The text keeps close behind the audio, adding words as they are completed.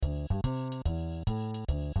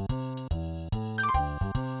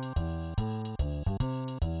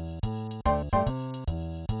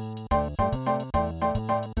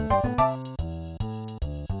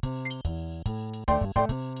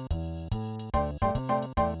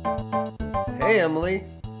Hey, Emily.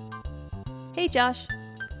 Hey, Josh.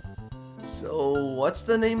 So, what's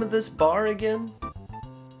the name of this bar again?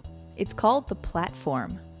 It's called The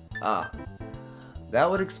Platform. Ah, that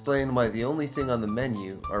would explain why the only thing on the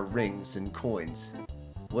menu are rings and coins.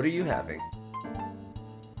 What are you having?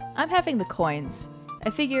 I'm having the coins. I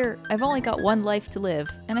figure I've only got one life to live,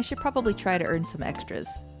 and I should probably try to earn some extras.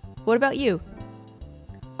 What about you?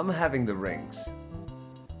 I'm having the rings.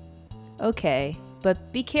 Okay,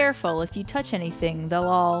 but be careful. If you touch anything, they'll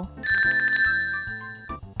all...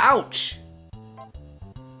 Ouch!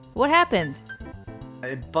 What happened?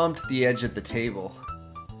 I bumped the edge of the table.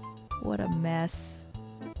 What a mess.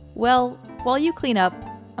 Well, while you clean up,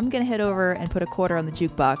 I'm gonna head over and put a quarter on the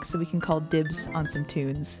jukebox so we can call dibs on some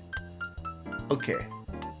tunes. Okay.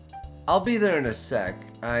 I'll be there in a sec.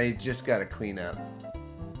 I just gotta clean up.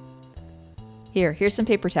 Here's some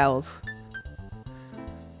paper towels.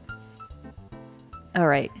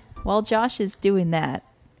 Alright, while Josh is doing that,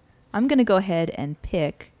 I'm gonna go ahead and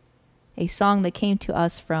pick a song that came to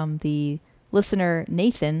us from the listener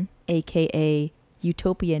Nathan, aka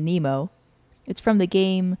Utopia Nemo. It's from the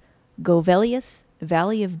game Govelius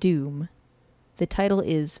Valley of Doom. The title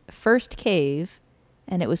is First Cave,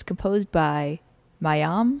 and it was composed by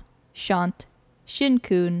Mayam, Shant,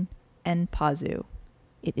 Shinkun, and Pazu.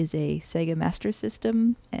 It is a Sega Master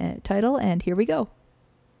System title, and here we go.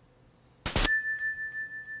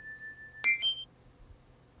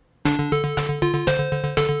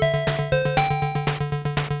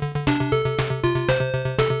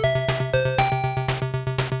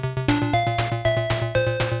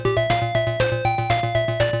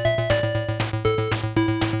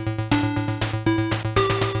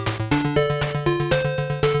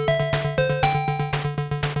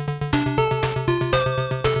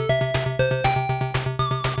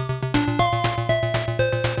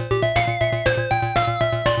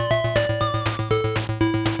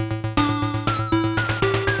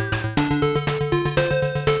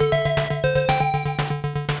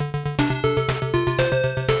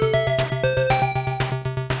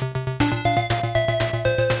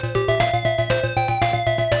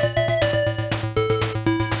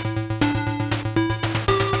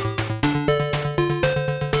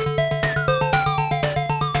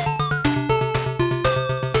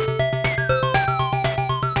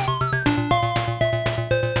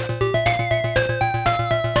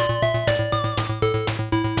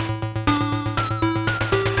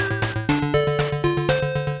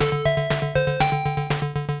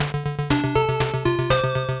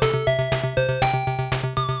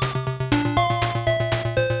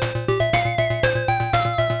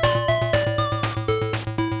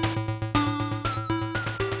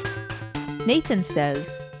 Nathan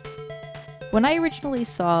says, "When I originally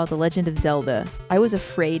saw The Legend of Zelda, I was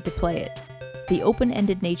afraid to play it. The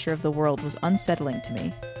open-ended nature of the world was unsettling to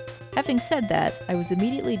me. Having said that, I was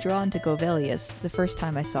immediately drawn to Govelius the first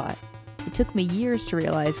time I saw it. It took me years to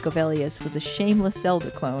realize Govelius was a shameless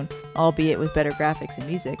Zelda clone, albeit with better graphics and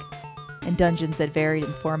music, and dungeons that varied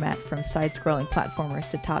in format from side-scrolling platformers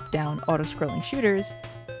to top-down auto-scrolling shooters,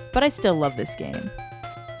 but I still love this game.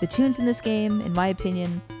 The tunes in this game, in my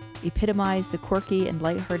opinion, epitomize the quirky and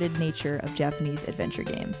lighthearted nature of Japanese adventure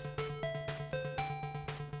games."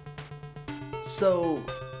 So,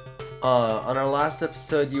 on our last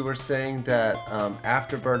episode, you were saying that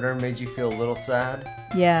Afterburner made you feel a little sad,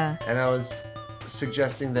 Yeah. and I was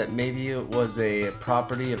suggesting that maybe it was a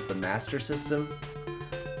property of the Master System.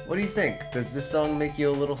 What do you think? Does this song make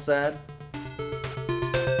you a little sad?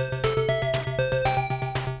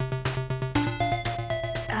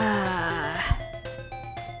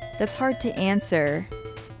 That's hard to answer.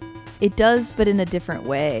 It does, but in a different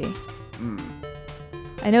way.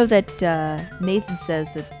 I know that Nathan says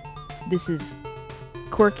that this is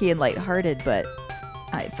quirky and lighthearted, but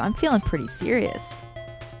I'm feeling pretty serious.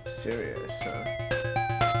 Serious, huh?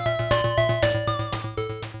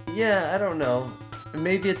 Yeah, I don't know.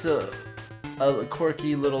 Maybe it's a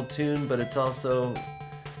quirky little tune, but it's also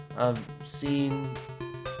seen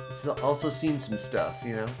some stuff,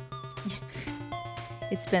 you know?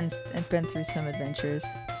 It's been through some adventures.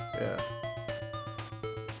 Yeah.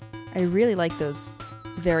 I really like those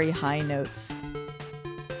very high notes.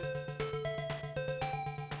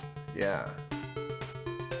 Yeah.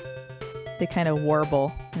 They kind of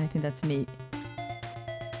warble, and I think that's neat.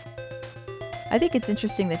 I think it's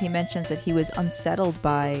interesting that he mentions that he was unsettled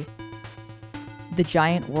by the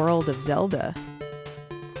giant world of Zelda.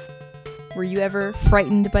 Were you ever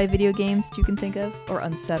frightened by video games that you can think of, or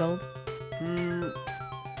unsettled?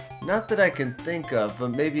 Not that I can think of,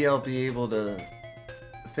 but maybe I'll be able to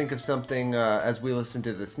think of something as we listen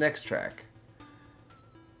to this next track.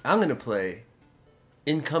 I'm gonna play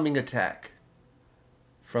Incoming Attack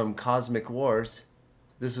from Cosmic Wars.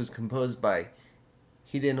 This was composed by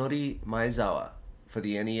Hidenori Maezawa for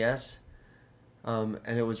the NES, and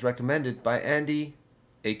it was recommended by Andy,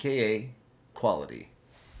 aka Quality.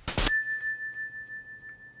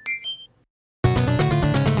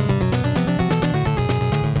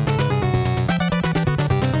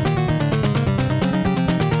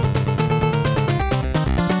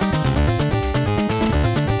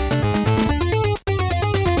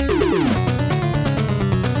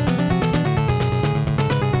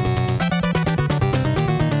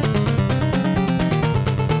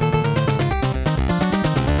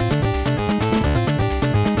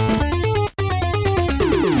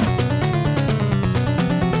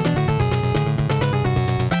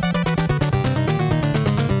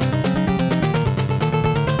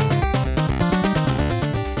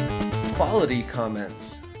 Quality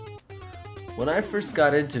comments. When I first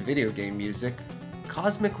got into video game music,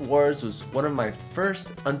 Cosmic Wars was one of my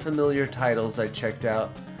first unfamiliar titles I checked out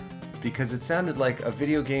because it sounded like a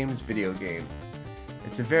video game's video game.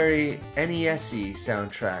 It's a very NES-y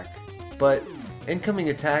soundtrack, but Incoming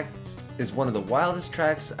Attack is one of the wildest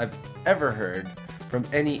tracks I've ever heard from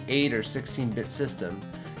any 8 or 16-bit system,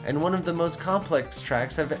 and one of the most complex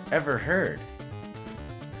tracks I've ever heard.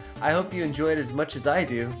 I hope you enjoyed as much as I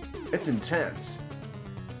do. It's intense.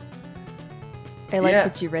 I like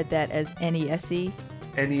that you read that as NES-y.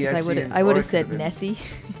 NES-y. I would have said Nessie.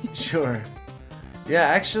 Sure. Yeah,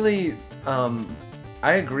 actually,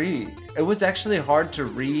 I agree. It was actually hard to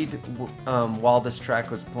read while this track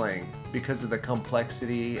was playing because of the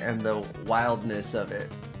complexity and the wildness of it.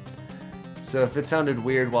 So if it sounded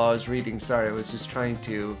weird while I was reading, sorry, I was just trying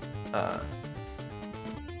to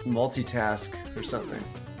multitask or something.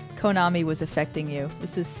 Konami was affecting you.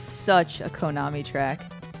 This is such a Konami track.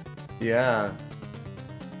 Yeah.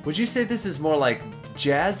 Would you say this is more like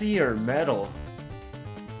jazzy or metal?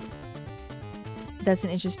 That's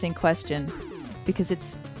an interesting question because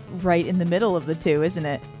it's right in the middle of the two, isn't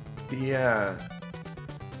it? Yeah.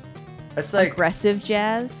 It's like aggressive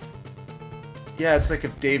jazz? Yeah, it's like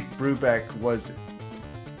if Dave Brubeck was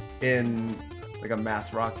in like a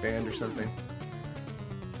math rock band or something.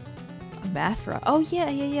 Math rock. Oh yeah.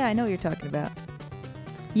 I know what you're talking about.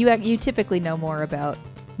 You typically know more about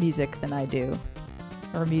music than I do,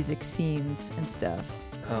 or music scenes and stuff.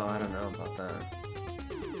 Oh, I don't know about that.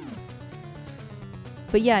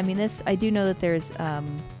 But yeah, I mean, I do know that there's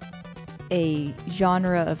a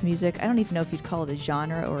genre of music. I don't even know if you'd call it a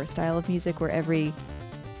genre or a style of music where every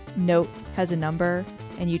note has a number,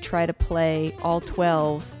 and you try to play all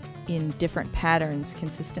 12 in different patterns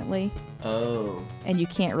consistently. Oh. And you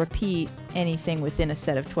can't repeat anything within a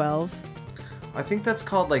set of 12. I think that's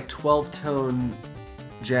called like 12-tone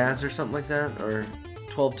jazz or something like that, or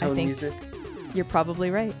 12-tone music. You're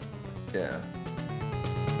probably right. Yeah.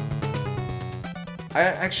 I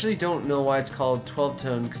actually don't know why it's called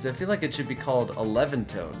 12-tone, because I feel like it should be called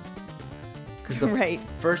 11-tone. Because the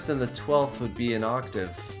first and the 12th would be an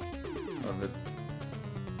octave of it.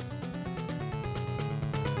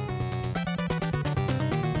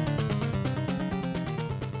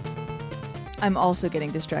 I'm also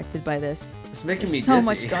getting distracted by this. It's making me dizzy. So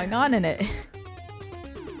much going on in it.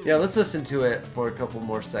 Yeah, let's listen to it for a couple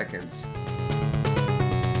more seconds.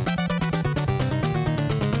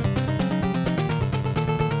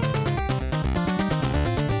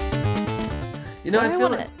 You know, I feel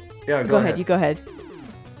like... Yeah, go ahead. You go ahead.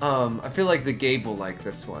 I feel like the Gabe will like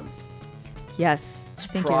this one. Yes, it's I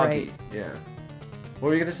think proggy. You're right. Yeah. What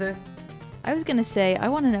were you gonna say? I was gonna say I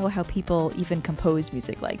want to know how people even compose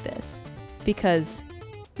music like this, because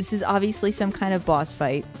this is obviously some kind of boss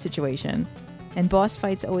fight situation, and boss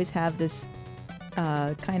fights always have this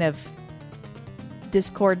kind of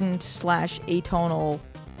discordant / atonal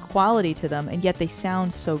quality to them, and yet they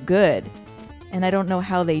sound so good. And I don't know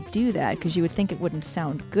how they do that, because you would think it wouldn't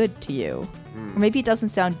sound good to you. Or maybe it doesn't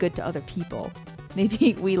sound good to other people.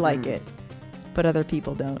 Maybe we like it, but other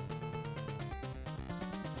people don't.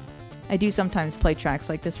 I do sometimes play tracks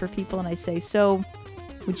like this for people, and I say, so,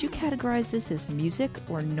 would you categorize this as music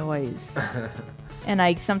or noise? And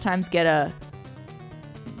I sometimes get a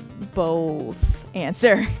both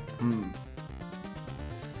answer.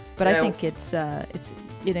 But I think it's an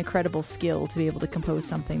incredible skill to be able to compose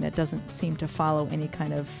something that doesn't seem to follow any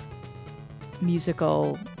kind of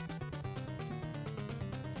musical,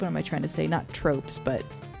 what am I trying to say? Not tropes, but,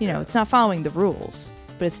 it's not following the rules,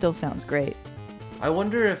 but it still sounds great. I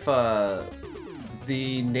wonder if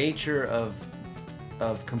the nature of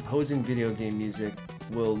composing video game music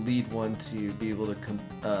will lead one to be able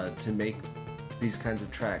to make these kinds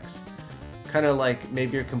of tracks. kind of like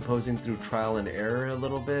maybe you're composing through trial and error a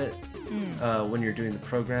little bit when you're doing the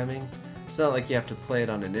programming. It's not like you have to play it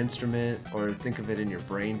on an instrument or think of it in your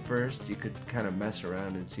brain first. You could kind of mess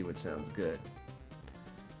around and see what sounds good.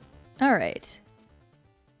 All right.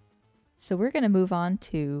 So we're going to move on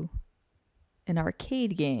to an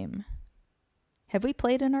arcade game. Have we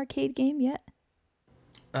played an arcade game yet?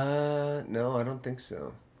 No, I don't think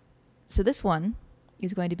so. So this one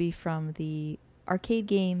is going to be from the arcade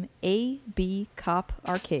game A.B. Cop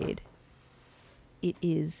Arcade. It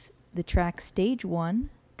is the track Stage 1,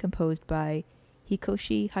 composed by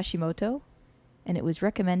Hikoshi Hashimoto, and it was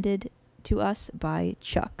recommended to us by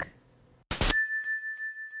Chuck.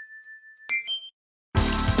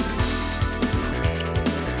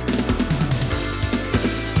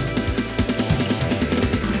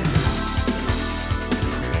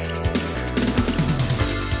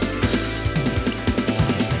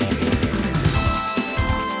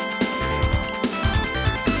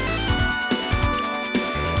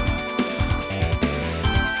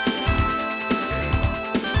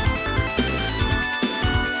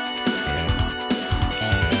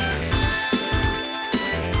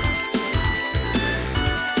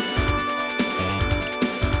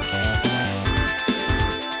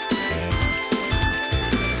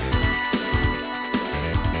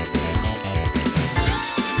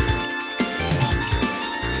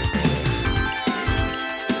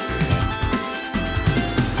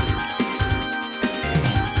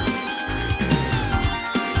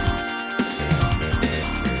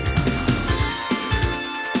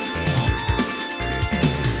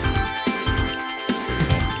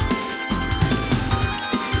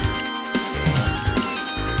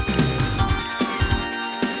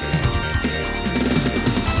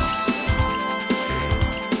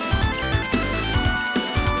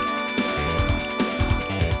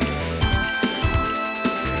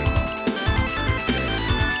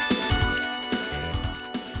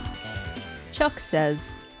 Chuck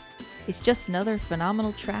says, "It's just another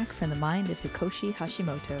phenomenal track from the mind of Hikoshi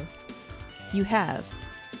Hashimoto. You have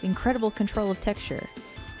incredible control of texture,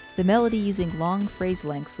 the melody using long phrase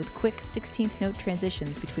lengths with quick 16th note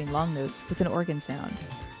transitions between long notes with an organ sound,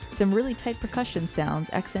 some really tight percussion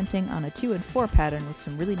sounds accenting on a 2 and 4 pattern with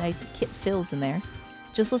some really nice kit fills in there.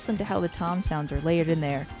 Just listen to how the tom sounds are layered in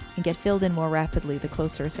there and get filled in more rapidly the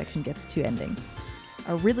closer a section gets to ending.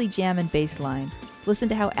 A really jammin' bass line. Listen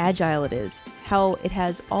to how agile it is, how it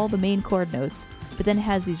has all the main chord notes, but then it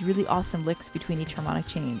has these really awesome licks between each harmonic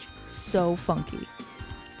change. So funky.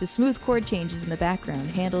 The smooth chord changes in the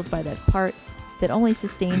background handled by that part that only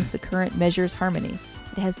sustains the current measure's harmony.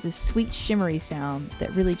 It has this sweet shimmery sound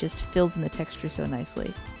that really just fills in the texture so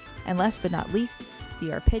nicely. And last but not least, the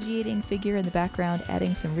arpeggiating figure in the background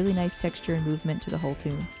adding some really nice texture and movement to the whole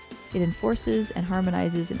tune. It enforces and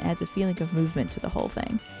harmonizes and adds a feeling of movement to the whole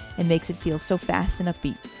thing, and makes it feel so fast and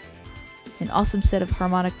upbeat. An awesome set of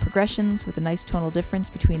harmonic progressions with a nice tonal difference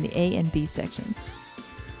between the A and B sections.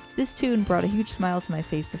 This tune brought a huge smile to my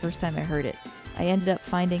face the first time I heard it. I ended up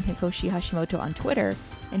finding Hikoshi Hashimoto on Twitter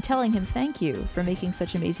and telling him thank you for making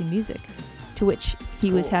such amazing music, to which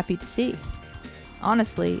he was happy to see.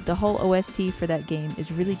 Honestly, the whole OST for that game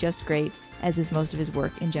is really just great, as is most of his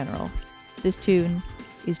work in general. This tune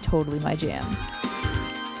is totally my jam."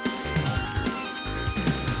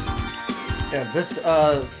 Yeah, this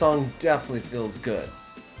song definitely feels good.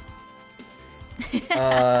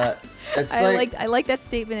 It's I like that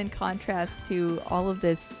statement in contrast to all of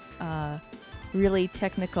this really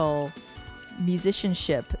technical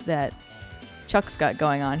musicianship that Chuck's got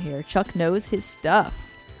going on here. Chuck knows his stuff.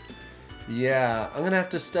 Yeah, I'm gonna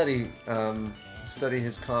have to study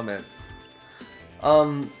his comment.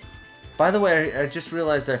 By the way, I just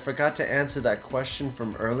realized I forgot to answer that question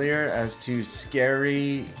from earlier as to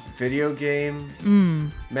scary video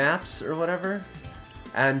game maps or whatever.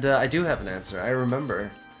 And I do have an answer. I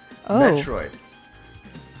remember. Oh. Metroid.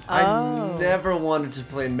 Oh. I never wanted to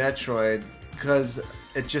play Metroid because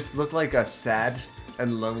it just looked like a sad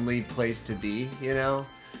and lonely place to be, you know?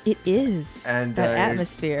 It is. And that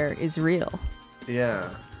atmosphere is real. Yeah.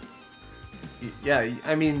 Yeah,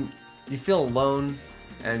 I mean, you feel alone.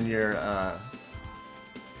 And your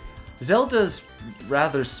Zelda's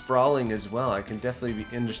rather sprawling as well. I can definitely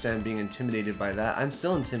understand being intimidated by that. I'm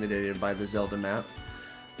still intimidated by the Zelda map,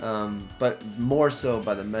 but more so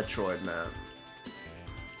by the Metroid map.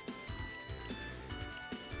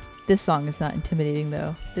 This song is not intimidating,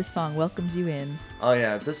 though. This song welcomes you in. Oh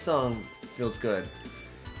yeah, this song feels good.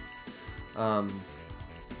 It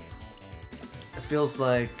feels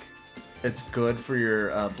like it's good for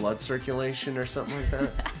your blood circulation or something like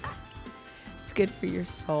that. It's good for your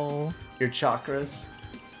soul. Your chakras.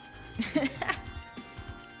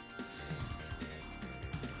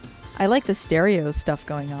 I like the stereo stuff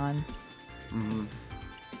going on. Mm-hmm.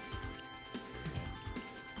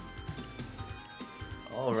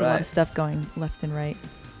 There's a lot of stuff going left and right.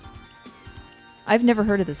 I've never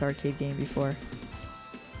heard of this arcade game before.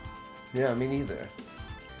 Yeah, me neither.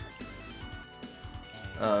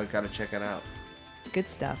 Gotta check it out. Good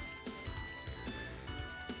stuff.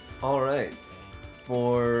 All right.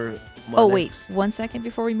 For wait, 1 second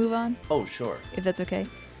before we move on. Oh, sure. If that's okay.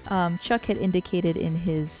 Chuck had indicated in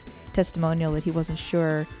his testimonial that he wasn't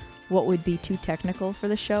sure what would be too technical for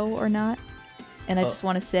the show or not. And I just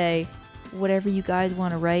want to say, whatever you guys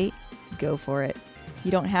want to write, go for it.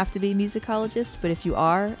 You don't have to be a musicologist, but if you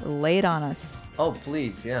are, lay it on us. Oh,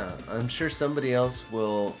 please, yeah. I'm sure somebody else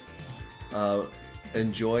will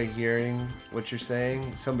enjoy hearing what you're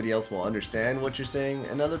saying. Somebody else will understand what you're saying,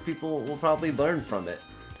 and other people will probably learn from it.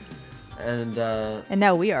 And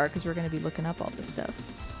now we are, because we're going to be looking up all this stuff.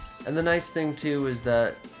 And the nice thing, too, is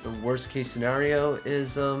that the worst case scenario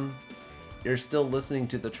is you're still listening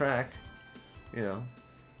to the track, you know.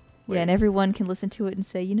 Yeah, and everyone can listen to it and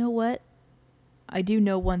say, you know what? I do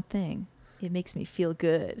know one thing. It makes me feel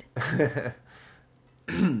good.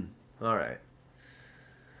 All right.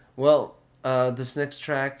 Well, this next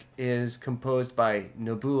track is composed by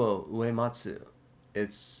Nobuo Uematsu.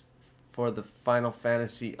 It's for the Final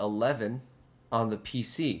Fantasy XI on the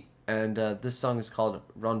PC. And this song is called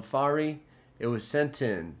Ronfari. It was sent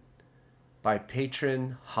in by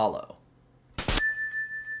patron Hollow.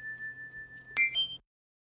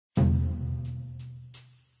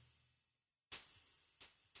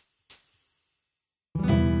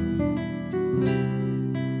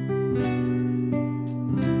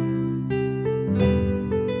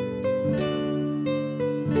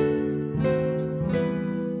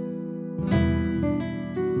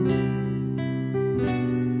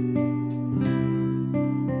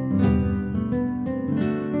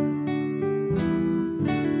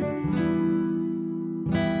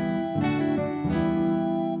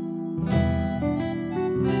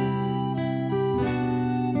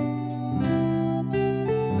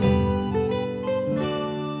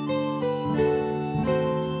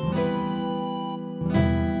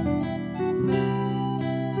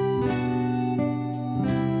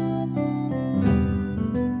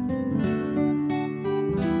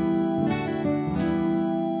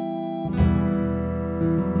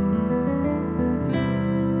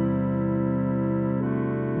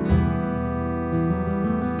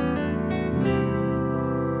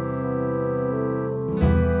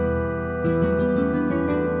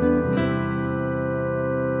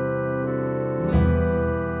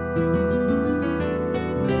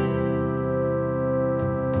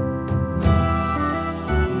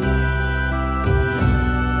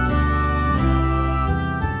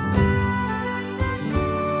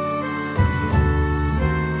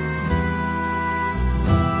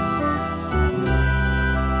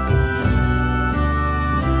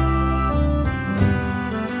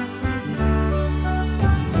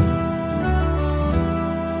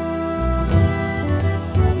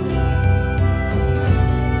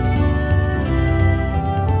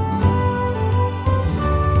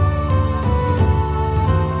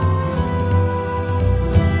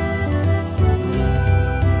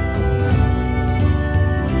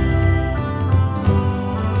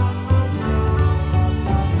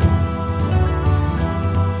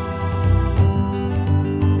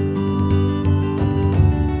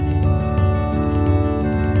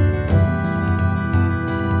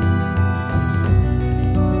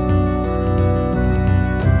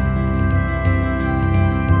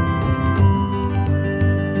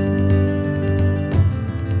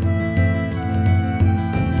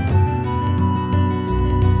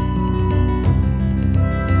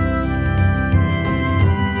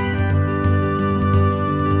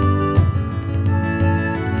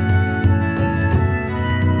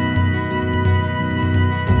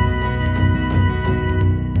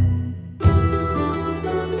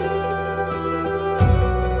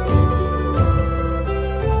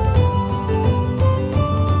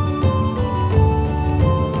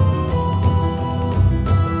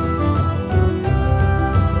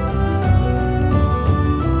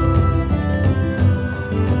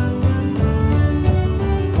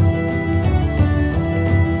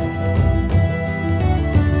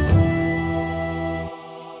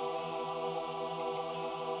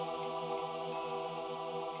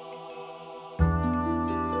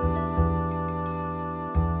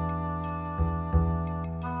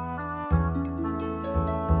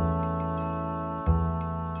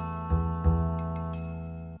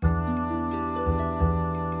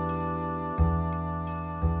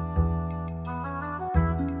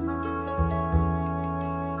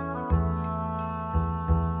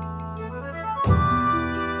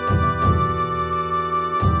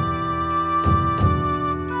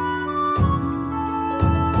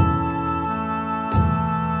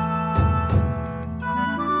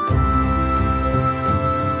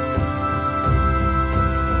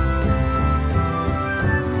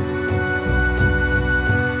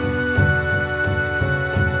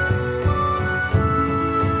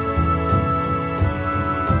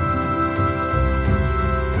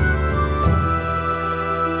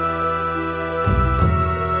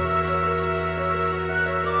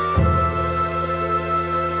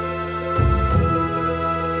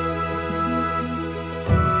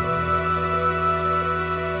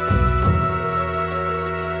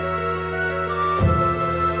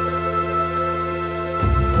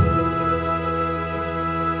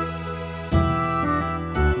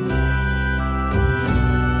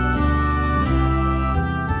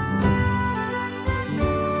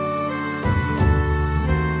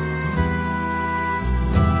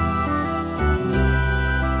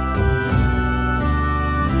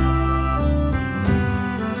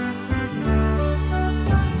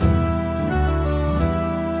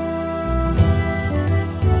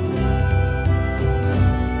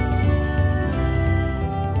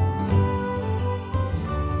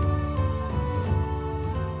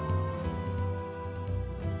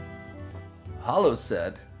 Hollow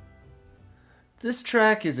said, "This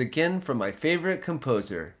track is again from my favorite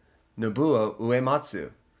composer, Nobuo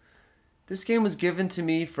Uematsu. This game was given to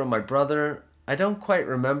me from my brother. I don't quite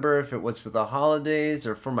remember if it was for the holidays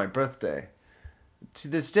or for my birthday. To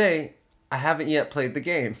this day, I haven't yet played the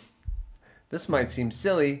game. This might seem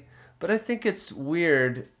silly, but I think it's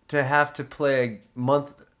weird to have to play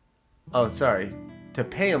to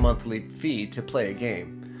pay a monthly fee to play a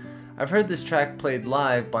game. I've heard this track played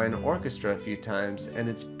live by an orchestra a few times, and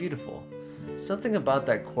it's beautiful. Something about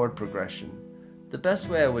that chord progression. The best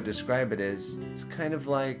way I would describe it is, it's kind of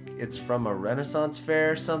like it's from a Renaissance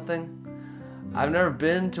fair or something. I've never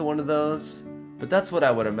been to one of those, but that's what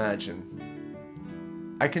I would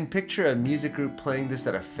imagine. I can picture a music group playing this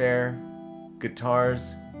at a fair,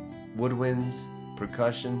 guitars, woodwinds,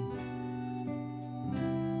 percussion."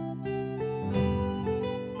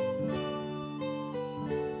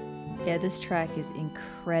 Yeah, this track is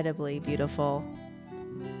incredibly beautiful.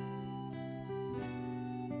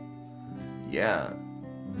 Yeah,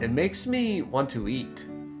 it makes me want to eat.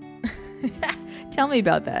 Tell me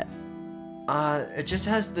about that. It just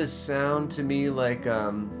has this sound to me like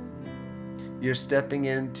you're stepping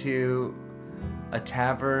into a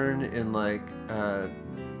tavern in like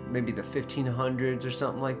maybe the 1500s or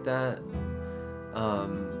something like that.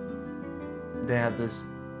 They have this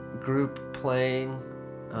group playing,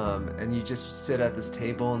 and you just sit at this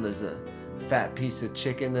table and there's a fat piece of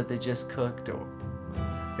chicken that they just cooked, or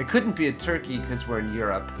it couldn't be a turkey because we're in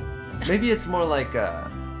Europe. Maybe it's more like a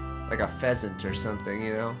pheasant or something,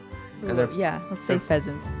 you know? And let's say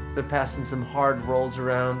pheasant. They're passing some hard rolls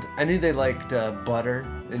around. I knew they liked butter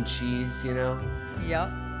and cheese, you know? Yep.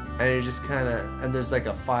 And you're just kind of, and there's like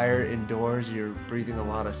a fire indoors. You're breathing a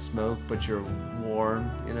lot of smoke, but you're warm,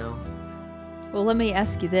 you know? Well, let me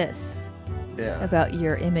ask you this. Yeah. About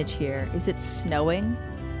your image here. Is it snowing?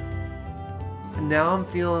 Now I'm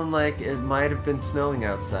feeling like it might have been snowing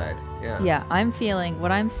outside. Yeah. Yeah, I'm seeing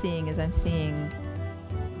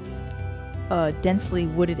a densely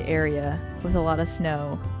wooded area with a lot of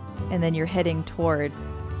snow, and then you're heading toward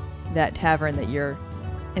that tavern that you're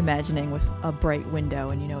imagining with a bright window,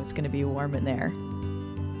 and you know it's going to be warm in there.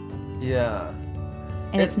 Yeah.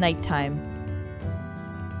 And it's nighttime.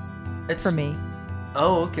 For me.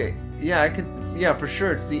 Oh, okay. Yeah, yeah, for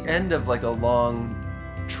sure. It's the end of like a long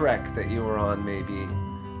trek that you were on, maybe.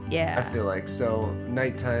 Yeah. I feel like. So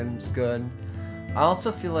nighttime's good. I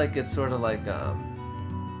also feel like it's sort of like a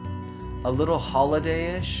little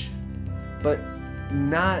holiday-ish, but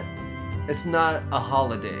it's not a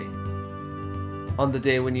holiday on the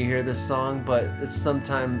day when you hear this song, but it's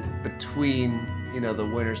sometime between, you know, the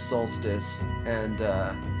winter solstice and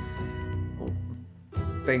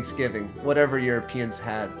Thanksgiving, whatever Europeans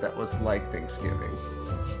had that was like Thanksgiving.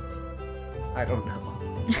 I don't know.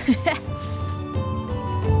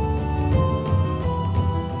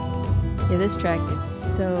 Yeah, this track is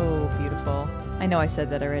so beautiful. I know I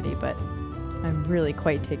said that already, but I'm really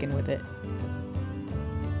quite taken with it.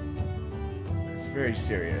 It's very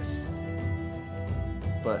serious,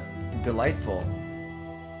 but delightful.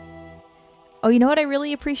 Oh, you know what I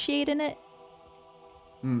really appreciate in it?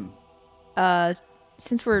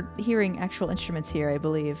 Since we're hearing actual instruments here, I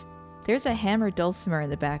believe, there's a hammer dulcimer in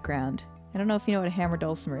the background. I don't know if you know what a hammer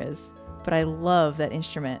dulcimer is, but I love that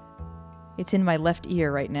instrument. It's in my left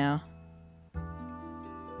ear right now.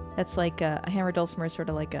 That's like a hammer dulcimer is sort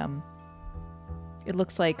of like it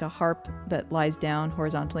looks like a harp that lies down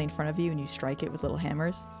horizontally in front of you and you strike it with little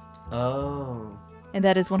hammers. Oh. And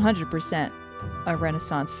that is 100% a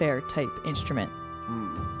Renaissance fair type instrument.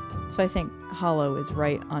 So I think Hollow is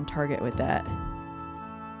right on target with that.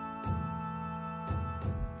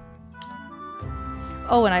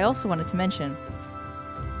 Oh, and I also wanted to mention,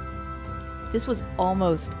 this was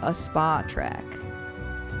almost a spa track.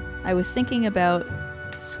 I was thinking about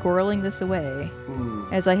squirreling this away,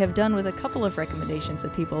 as I have done with a couple of recommendations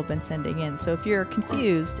that people have been sending in. So if you're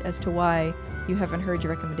confused as to why you haven't heard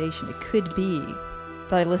your recommendation, it could be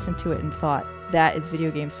that I listened to it and thought, that is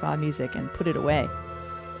video game spa music, and put it away.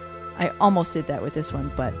 I almost did that with this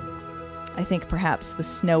one, but I think perhaps the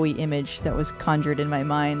snowy image that was conjured in my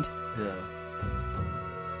mind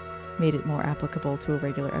made it more applicable to a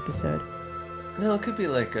regular episode. No, it could be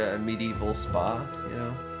like a medieval spa, you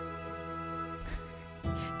know?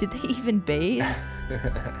 Did they even bathe?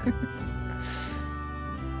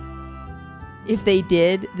 If they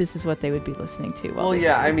did, this is what they would be listening to. Well,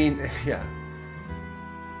 yeah, I mean, yeah.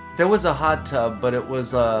 There was a hot tub, but it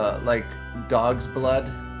was like dog's blood,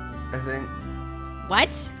 I think.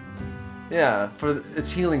 What? Yeah, for its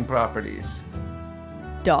healing properties.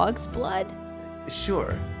 Dog's blood?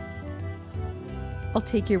 Sure. I'll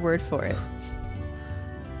take your word for it.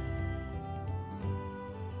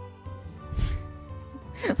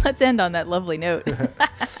 Let's end on that lovely note.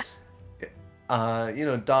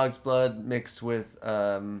 Dog's blood mixed with,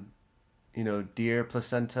 deer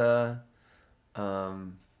placenta.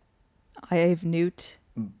 I've newt.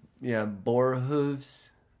 Yeah, boar hooves.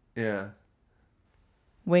 Yeah.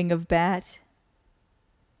 Wing of bat.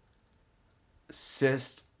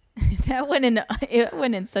 Cyst. It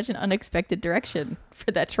went in such an unexpected direction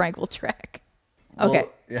for that triangle track. Okay.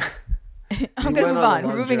 Well, yeah. I'm going to move on.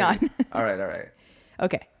 We're moving on. All right.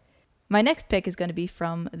 Okay. My next pick is going to be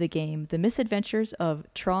from the game The Misadventures of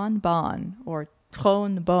Tron Bon, or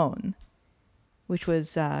Tron Bon, which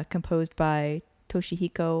was composed by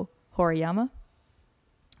Toshihiko Horiyama.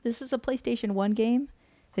 This is a PlayStation 1 game.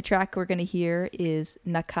 The track we're going to hear is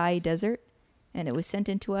Nakai Desert, and it was sent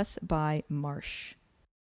in to us by Marsh.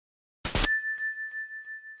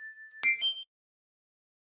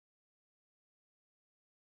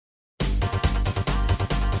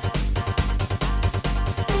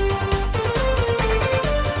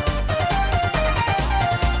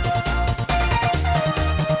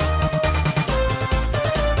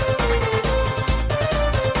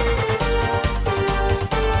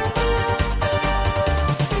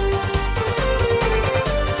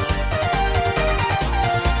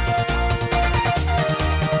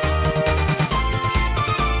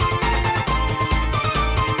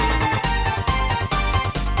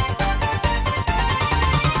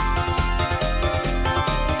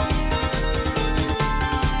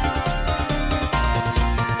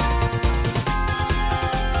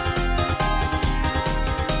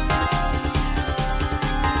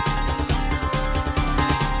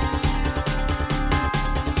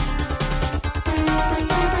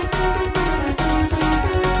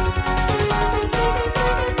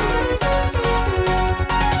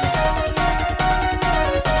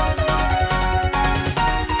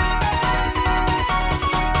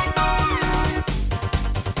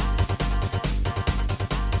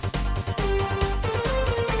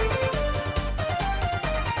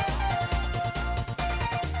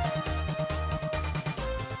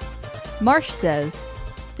 Marsh says,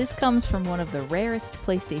 this comes from one of the rarest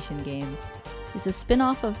PlayStation games. It's a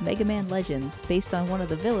spin-off of Mega Man Legends based on one of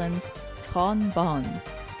the villains, Tron Bon.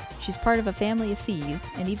 She's part of a family of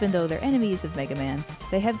thieves, and even though they're enemies of Mega Man,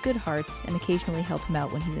 they have good hearts and occasionally help him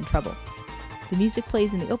out when he's in trouble. The music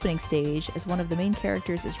plays in the opening stage as one of the main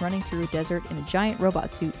characters is running through a desert in a giant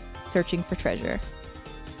robot suit, searching for treasure.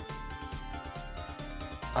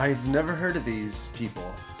 I've never heard of these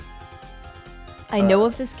people. I know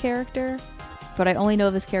of this character, but I only know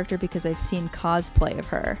of this character because I've seen cosplay of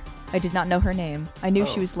her. I did not know her name. I knew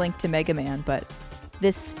she was linked to Mega Man, but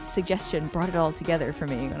this suggestion brought it all together for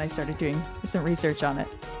me when I started doing some research on it.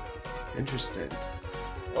 Interesting.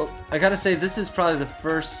 Well, I gotta say, this is probably the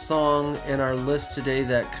first song in our list today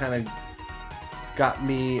that kind of got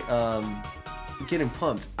me getting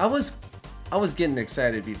pumped. I was getting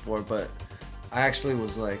excited before, but I actually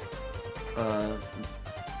was like,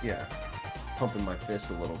 pumping my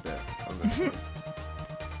fist a little bit on this one.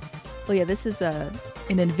 Well, yeah, this is an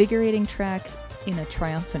invigorating track in a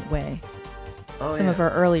triumphant way. Some of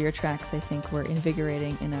our earlier tracks, I think, were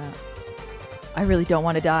invigorating in a I really don't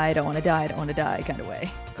want to die, I don't want to die, I don't want to die kind of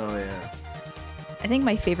way. Oh, yeah. I think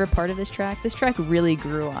my favorite part of this track really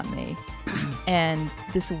grew on me. And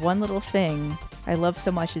this one little thing I love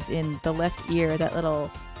so much is in the left ear, that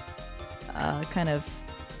little kind of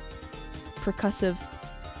percussive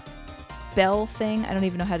bell thing. I don't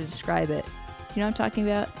even know how to describe it. You know what I'm talking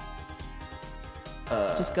about?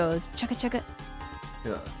 Just goes chugga chugga.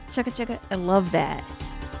 Yeah. Chugga chugga. I love that.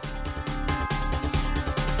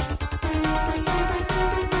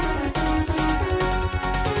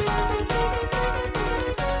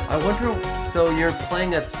 I wonder, so you're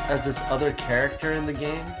playing as this other character in the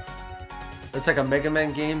game? It's like a Mega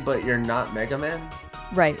Man game, but you're not Mega Man?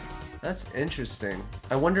 Right. That's interesting.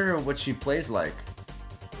 I wonder what she plays like.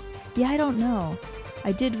 Yeah, I don't know.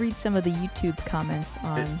 I did read some of the YouTube comments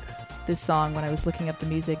on this song when I was looking up the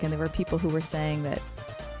music, and there were people who were saying that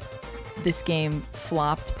this game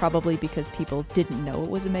flopped probably because people didn't know it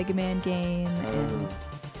was a Mega Man game, and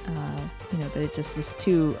that it just was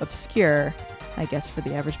too obscure, I guess, for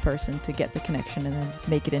the average person to get the connection and then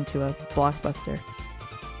make it into a blockbuster.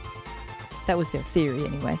 That was their theory,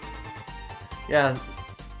 anyway. Yeah.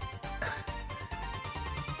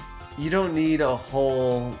 You don't need a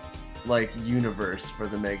whole universe for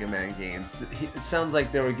the Mega Man games. It sounds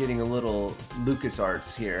like they were getting a little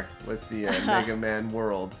LucasArts here with the Mega Man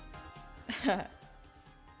world.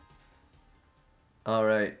 All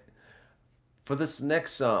right. For this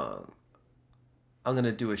next song, I'm going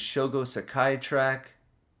to do a Shogo Sakai track.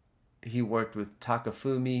 He worked with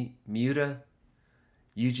Takafumi Miura.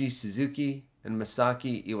 Yuji Suzuki and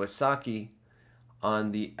Masaki Iwasaki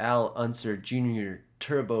on the Al Unser Jr.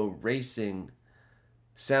 Turbo Racing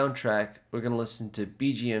soundtrack. We're going to listen to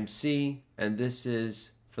BGMC, and this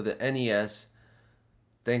is for the NES,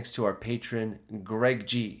 thanks to our patron Greg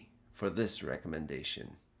G for this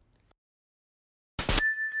recommendation.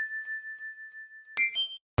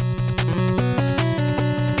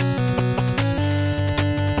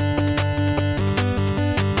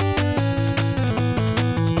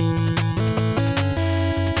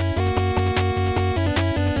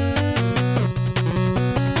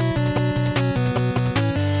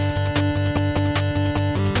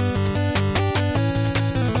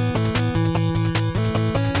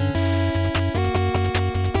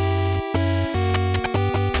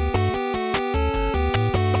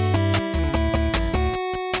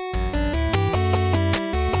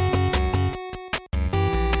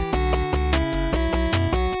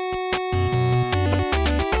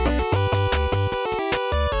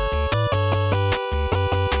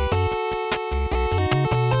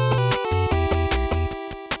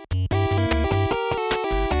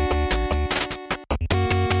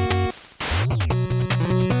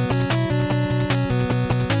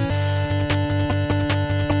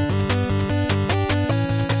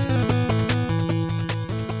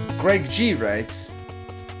 Greg G writes,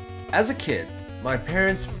 as a kid, my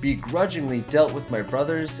parents begrudgingly dealt with my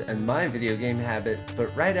brothers and my video game habit,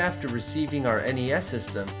 but right after receiving our NES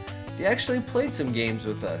system, they actually played some games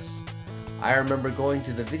with us. I remember going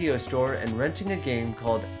to the video store and renting a game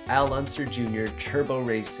called Al Unser Jr. Turbo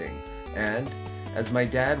Racing, and as my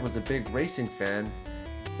dad was a big racing fan,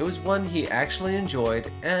 it was one he actually enjoyed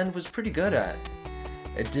and was pretty good at.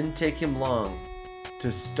 It didn't take him long to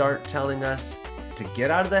start telling us to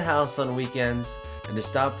get out of the house on weekends and to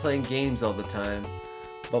stop playing games all the time,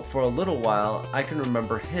 but for a little while I can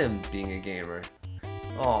remember him being a gamer.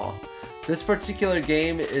 Aw, this particular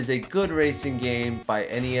game is a good racing game by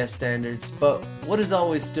NES standards, but what has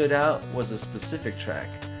always stood out was a specific track,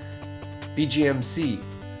 BGMC.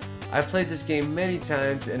 I've played this game many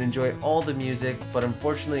times and enjoy all the music, but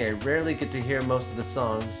unfortunately I rarely get to hear most of the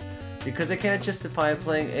songs because I can't justify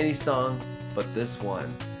playing any song but this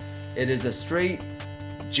one. It is a straight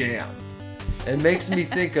jam. It makes me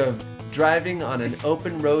think of driving on an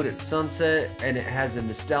open road at sunset, and it has a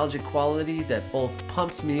nostalgic quality that both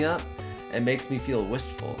pumps me up and makes me feel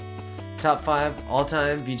wistful. Top 5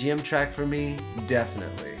 all-time VGM track for me,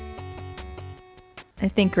 definitely. I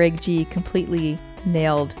think Greg G completely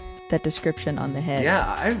nailed that description on the head. Yeah,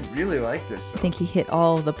 I really like this song. I think he hit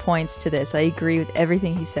all the points to this. I agree with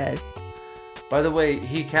everything he said. By the way,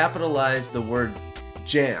 he capitalized the word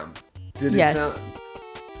jam. Did yes. It sound...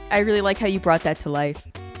 I really like how you brought that to life.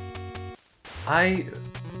 I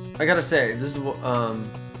gotta say, this is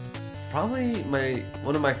probably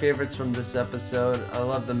one of my favorites from this episode. I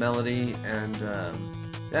love the melody, and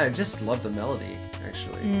yeah, I just love the melody,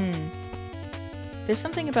 actually. There's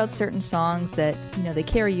something about certain songs that, you know, they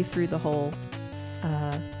carry you through the whole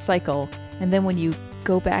cycle, and then when you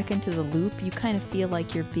go back into the loop, you kind of feel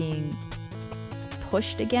like you're being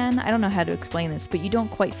pushed again. I don't know how to explain this, but you don't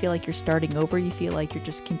quite feel like you're starting over. You feel like you're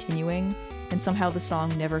just continuing, and somehow the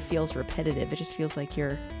song never feels repetitive. It just feels like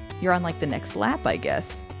you're on like the next lap, I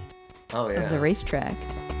guess. Oh yeah. Of the racetrack.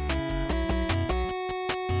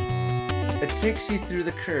 It takes you through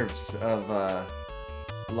the curves of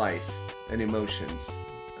life and emotions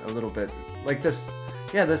a little bit. Like this,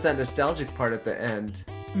 yeah, there's that nostalgic part at the end.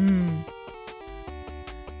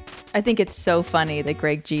 I think it's so funny that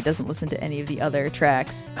Greg G doesn't listen to any of the other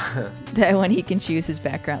tracks. That when he can choose his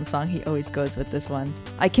background song, he always goes with this one.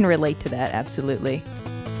 I can relate to that, absolutely.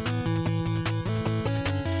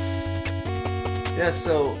 Yeah,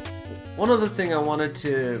 so one other thing I wanted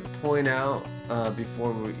to point out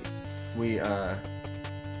before we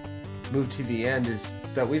move to the end is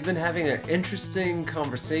that we've been having an interesting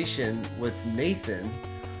conversation with Nathan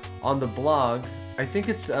on the blog. I think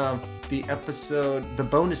it's the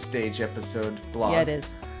bonus stage episode blog. Yeah, it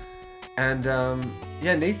is. And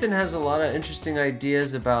yeah, Nathan has a lot of interesting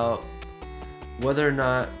ideas about whether or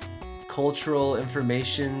not cultural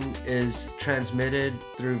information is transmitted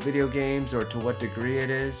through video games or to what degree it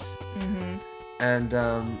is. And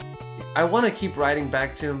I want to keep writing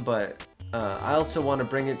back to him, but I also want to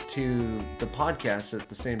bring it to the podcast at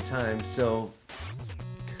the same time. So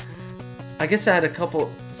I guess I had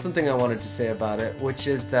something I wanted to say about it, which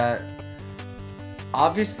is that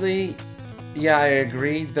obviously, yeah, I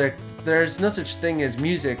agree. There's no such thing as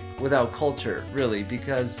music without culture, really,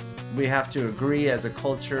 because we have to agree as a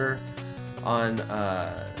culture on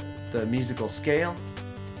the musical scale,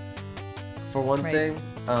 for one thing.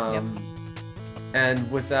 and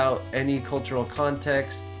without any cultural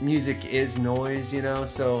context, music is noise, you know.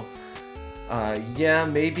 So yeah,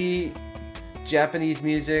 maybe Japanese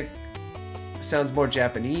music sounds more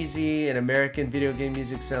Japanesey and American video game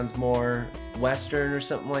music sounds more Western or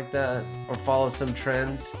something like that, or follow some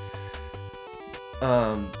trends.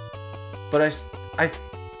 But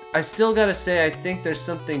I still gotta say, I think there's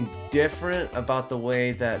something different about the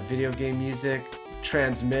way that video game music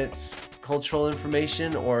transmits cultural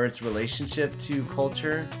information or its relationship to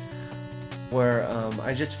culture, where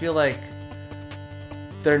I just feel like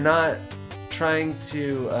they're not trying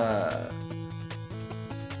to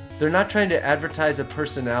advertise a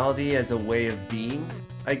personality as a way of being,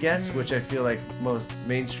 I guess, which I feel like most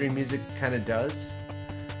mainstream music kind of does.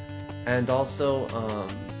 And also,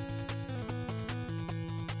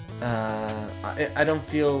 I don't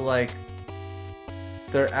feel like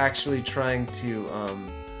they're actually trying to,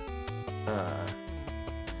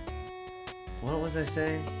 what was I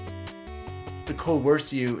saying? To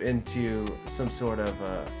coerce you into some sort of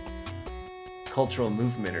cultural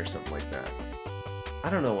movement or something like that. I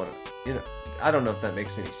don't know I don't know if that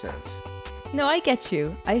makes any sense. No, I get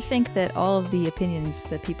you. I think that all of the opinions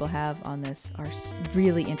that people have on this are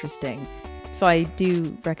really interesting. So I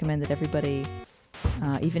do recommend that everybody,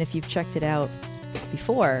 even if you've checked it out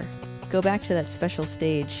before, go back to that special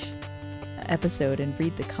stage episode and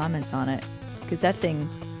read the comments on it. Because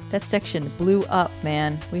that section blew up,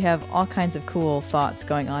 man. We have all kinds of cool thoughts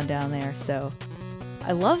going on down there. So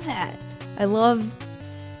I love that. I love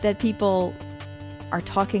that people are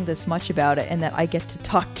talking this much about it and that I get to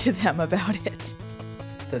talk to them about it.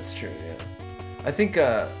 That's true, yeah. I think,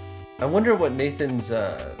 I wonder what Nathan's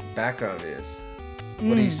background is.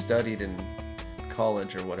 What he studied in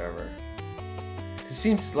college or whatever. It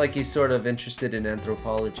seems like he's sort of interested in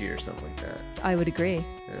anthropology or something like that. I would agree.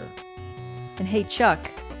 Yeah. And hey, Chuck,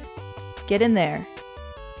 get in there.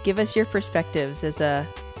 Give us your perspectives as a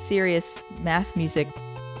serious math music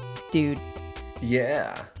dude.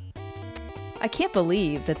 Yeah. I can't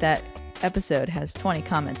believe that episode has 20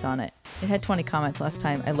 comments on it. It had 20 comments last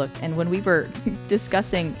time I looked. And when we were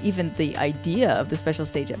discussing even the idea of the special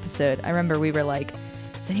stage episode, I remember we were like,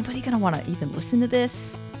 is anybody going to want to even listen to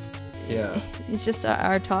this? Yeah. It's just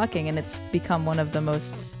our talking, and it's become one of the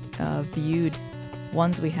most viewed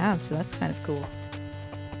ones we have. So that's kind of cool.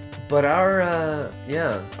 But our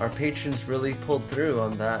patrons really pulled through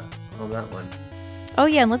on that one. Oh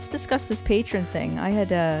yeah, and let's discuss this patron thing. I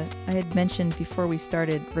had mentioned before we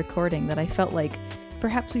started recording that I felt like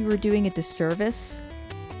perhaps we were doing a disservice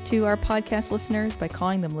to our podcast listeners by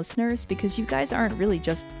calling them listeners, because you guys aren't really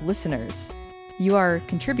just listeners. You are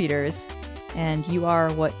contributors, and you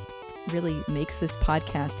are what really makes this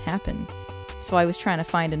podcast happen. So I was trying to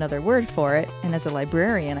find another word for it, and as a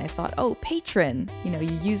librarian, I thought, oh, patron. You know,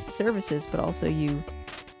 you use the services, but also you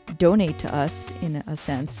donate to us in a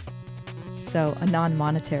sense. So a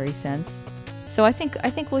non-monetary sense. So I think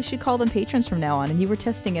we should call them patrons from now on. And you were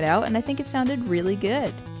testing it out, and I think it sounded really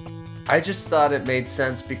good. I just thought it made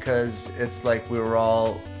sense because it's like we were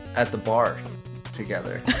all at the bar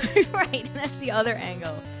together. Right, and that's the other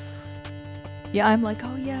angle. Yeah, I'm like,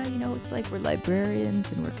 oh yeah, you know, it's like we're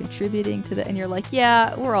librarians and we're contributing to the, and you're like,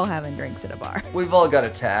 yeah, we're all having drinks at a bar. We've all got a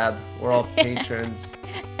tab. We're all patrons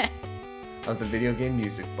of the video game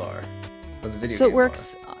music bar. So it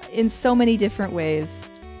works in so many different ways.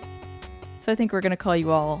 So I think we're going to call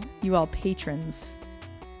you all patrons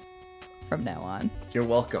from now on. You're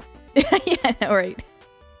welcome. Yeah, I know, right?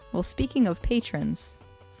 Well, speaking of patrons,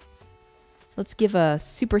 let's give a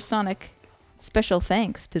supersonic special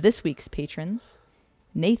thanks to this week's patrons.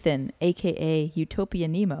 Nathan, a.k.a. Utopia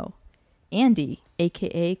Nemo. Andy,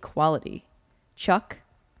 a.k.a. Quality. Chuck,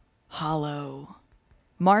 Hollow.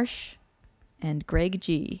 Marsh, and Greg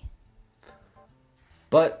G.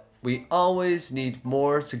 But we always need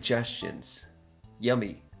more suggestions.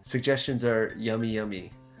 Yummy. Suggestions are yummy,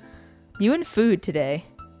 yummy. You and food today.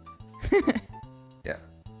 Yeah.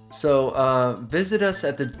 So visit us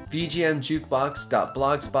at the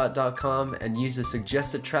bgmjukebox.blogspot.com and use the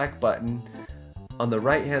Suggest a Track button on the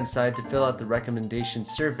right-hand side to fill out the recommendation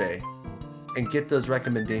survey and get those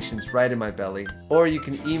recommendations right in my belly. Or you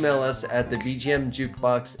can email us at the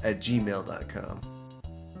bgmjukebox@gmail.com.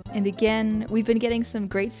 And again, we've been getting some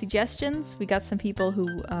great suggestions. We got some people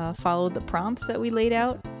who followed the prompts that we laid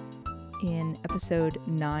out in episode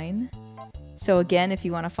 9. So again, if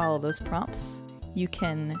you want to follow those prompts, you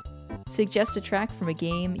can suggest a track from a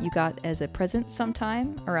game you got as a present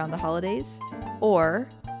sometime around the holidays, or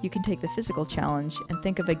you can take the physical challenge and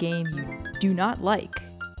think of a game you do not like,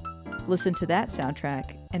 listen to that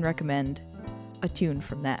soundtrack, and recommend a tune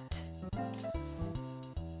from that.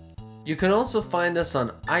 You can also find us on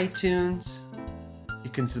iTunes. You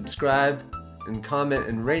can subscribe and comment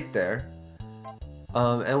and rate there.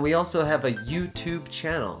 And we also have a YouTube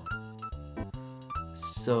channel.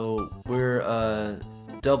 So we're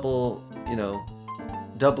doubly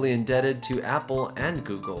indebted to Apple and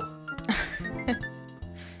Google.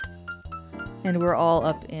 And we're all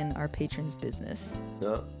up in our patrons' business.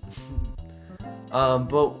 Yep.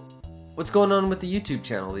 But what's going on with the YouTube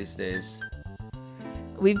channel these days?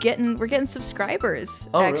 We're getting subscribers,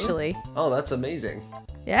 Oh, actually. Really? Oh, that's amazing.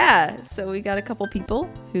 Yeah, so we got a couple people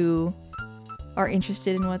who are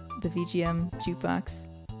interested in what the VGM Jukebox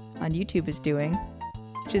on YouTube is doing,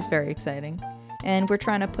 which is very exciting. And we're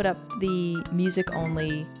trying to put up the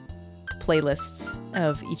music-only playlists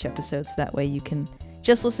of each episode, so that way you can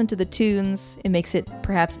just listen to the tunes. It makes it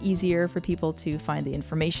perhaps easier for people to find the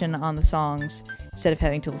information on the songs instead of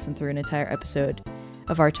having to listen through an entire episode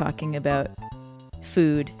of our talking about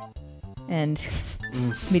food and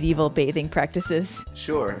medieval bathing practices.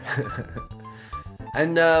 Sure.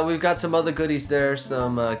 And we've got some other goodies there,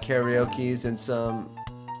 some karaoke's and some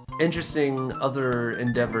interesting other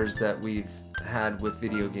endeavors that we've had with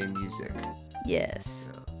video game music. Yes.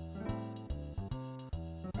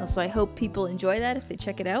 Also, I hope people enjoy that if they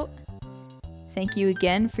check it out. Thank you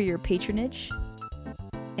again for your patronage.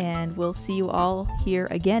 And we'll see you all here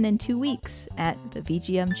again in 2 weeks at the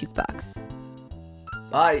VGM Jukebox.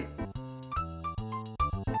 Bye.